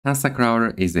TanStack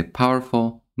Router is a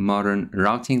powerful, modern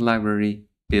routing library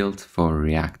built for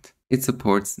React. It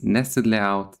supports nested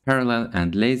layout, parallel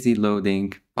and lazy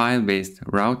loading, file-based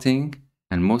routing,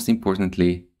 and most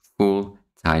importantly, full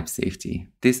type safety.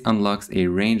 This unlocks a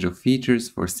range of features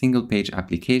for single-page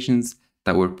applications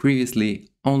that were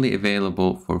previously only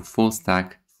available for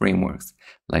full-stack frameworks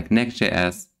like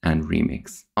Next.js and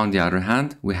Remix. On the other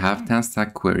hand, we have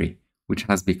TanStack Query, which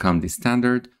has become the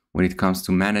standard when it comes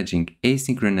to managing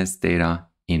asynchronous data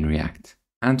in React.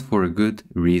 And for a good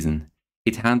reason.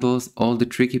 It handles all the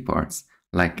tricky parts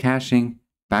like caching,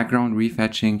 background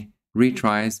refetching,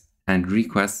 retries, and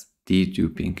request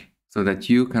deduping, so that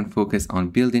you can focus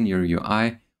on building your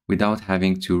UI without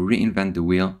having to reinvent the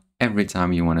wheel every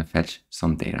time you want to fetch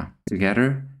some data.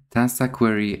 Together, TanStack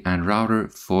Query and Router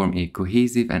form a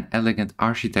cohesive and elegant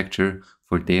architecture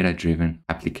for data-driven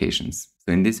applications.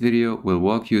 So in this video, we'll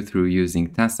walk you through using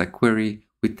TanStack Query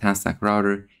with TanStack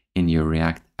Router in your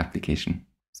React application.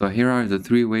 So here are the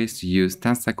 3 ways to use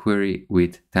TanStack Query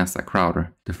with TanStack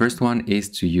Router. The first one is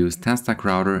to use TanStack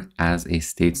Router as a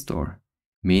state store,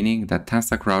 meaning that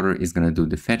TanStack Router is going to do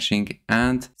the fetching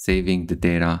and saving the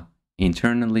data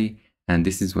internally, and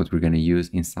this is what we're going to use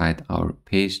inside our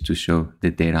page to show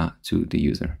the data to the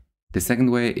user. The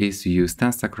second way is to use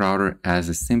TanStack Router as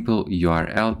a simple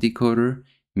URL decoder,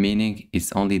 meaning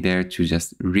it's only there to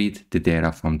just read the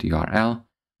data from the URL,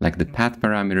 like the path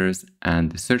parameters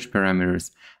and the search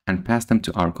parameters, and pass them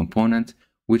to our component,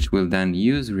 which will then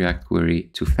use React Query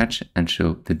to fetch and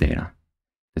show the data.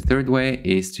 The third way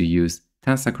is to use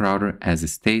TanStack Router as a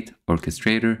state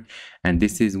orchestrator, and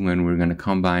this is when we're going to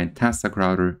combine TanStack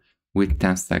Router with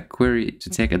TanStack Query to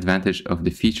take advantage of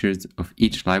the features of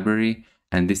each library,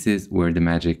 and this is where the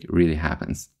magic really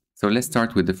happens. So let's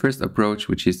start with the first approach,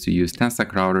 which is to use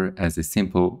TanStack Router as a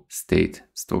simple state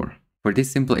store. For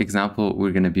this simple example,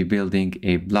 we're going to be building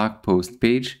a blog post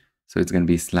page. So it's going to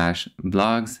be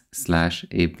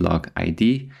 /blogs/a blog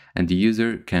ID, and the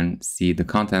user can see the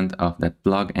content of that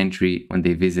blog entry when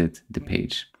they visit the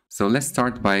page. So let's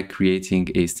start by creating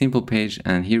a simple page,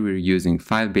 and here we're using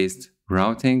file-based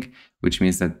routing, which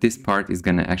means that this part is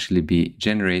going to actually be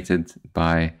generated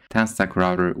by TanStack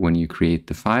Router when you create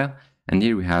the file. And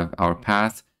here we have our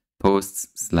path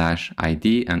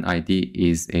posts/ID, and ID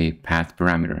is a path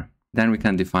parameter. Then we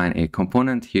can define a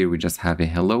component. Here we just have a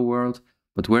hello world,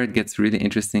 but where it gets really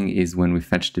interesting is when we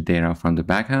fetch the data from the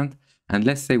backend. And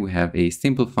let's say we have a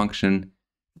simple function,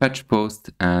 fetch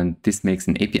post, and this makes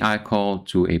an API call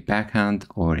to a backend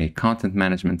or a content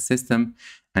management system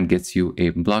and gets you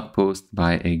a blog post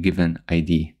by a given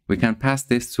ID. We can pass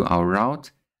this to our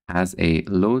route as a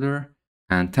loader,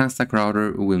 and TanStack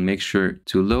Router will make sure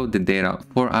to load the data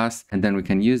for us, and then we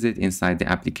can use it inside the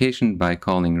application by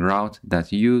calling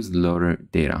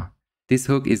route.useLoaderData. This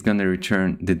hook is going to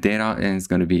return the data and it's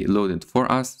going to be loaded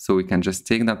for us, so we can just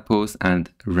take that post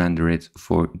and render it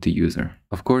for the user.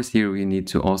 Of course, here we need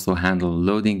to also handle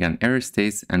loading and error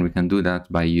states, and we can do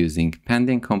that by using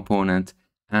pending component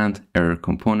and error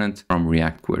component from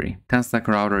React Query. TanStack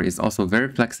Router is also very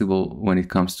flexible when it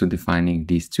comes to defining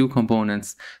these 2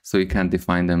 components, so you can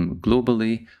define them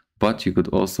globally, but you could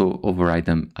also override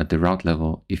them at the route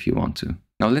level if you want to.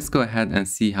 Now let's go ahead and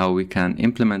see how we can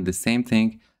implement the same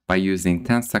thing by using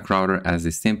TanStack Router as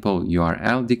a simple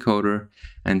URL decoder.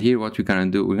 And here what we're going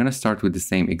to do, we're going to start with the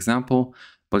same example,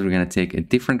 but we're going to take a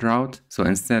different route. So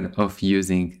instead of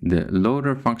using the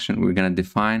loader function, we're going to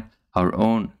define our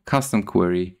own custom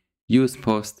query,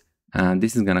 usePost, and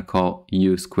this is going to call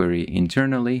useQuery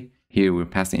internally. Here we're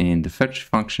passing in the fetch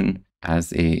function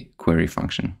as a query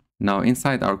function. Now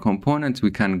inside our component,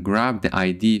 we can grab the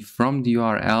ID from the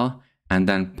URL and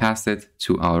then pass it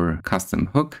to our custom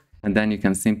hook, and then you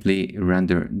can simply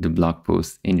render the blog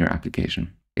post in your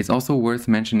application. It's also worth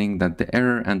mentioning that the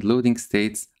error and loading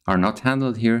states are not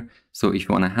handled here, so if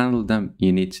you want to handle them,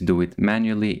 you need to do it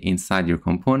manually inside your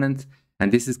component,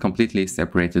 and this is completely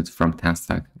separated from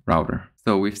TanStack Router.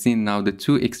 So we've seen now the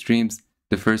 2 extremes.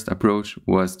 The first approach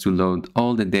was to load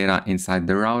all the data inside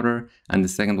the router, and the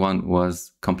second one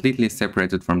was completely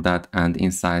separated from that and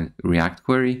inside React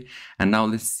Query. And now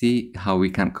let's see how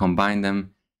we can combine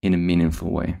them in a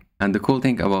meaningful way. And the cool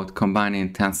thing about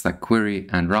combining TanStack Query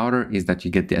and Router is that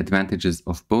you get the advantages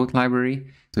of both library.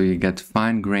 So you get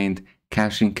fine-grained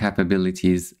caching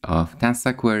capabilities of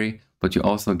TanStack Query, but you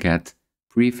also get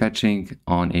prefetching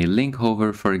on a link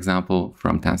hover, for example,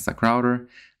 from TanStack Router,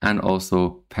 and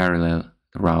also parallel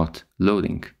route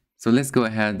loading. So let's go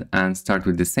ahead and start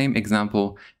with the same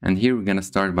example. And here we're going to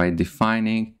start by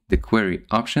defining the query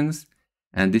options.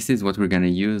 And this is what we're going to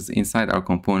use inside our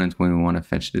component when we want to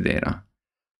fetch the data.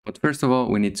 But first of all,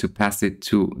 we need to pass it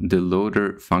to the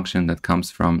loader function that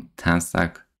comes from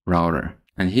TanStack Router.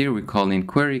 And here we call in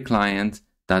query client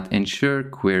 .ensure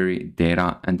query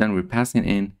data, and then we're passing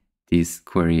in these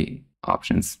query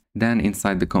options. Then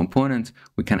inside the component,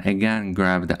 we can again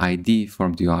grab the ID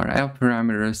from the URL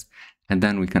parameters, and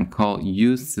then we can call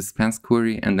use suspense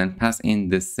query and then pass in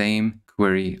the same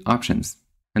query options.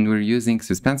 And we're using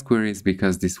suspense queries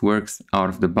because this works out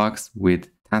of the box with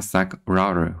TanStack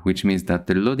Router, which means that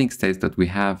the loading states that we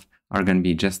have are going to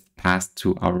be just passed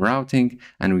to our routing,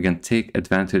 and we can take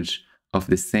advantage of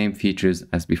the same features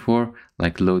as before,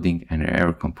 like loading and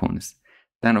error components.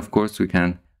 Then of course we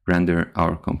can render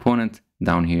our component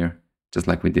down here, just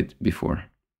like we did before.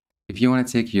 If you want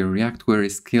to take your React query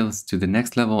skills to the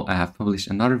next level, I have published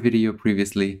another video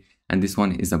previously, and this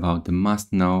one is about the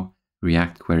must-know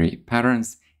React query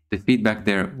patterns. The feedback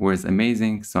there was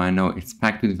amazing, so I know it's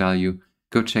packed with value.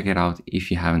 Go check it out if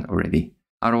you haven't already.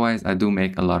 Otherwise, I do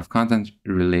make a lot of content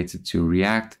related to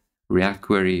React, React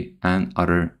query, and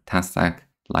other TanStack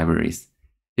libraries.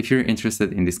 If you're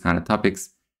interested in these kind of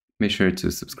topics, make sure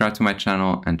to subscribe to my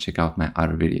channel and check out my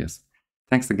other videos.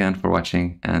 Thanks again for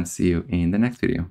watching, and see you in the next video.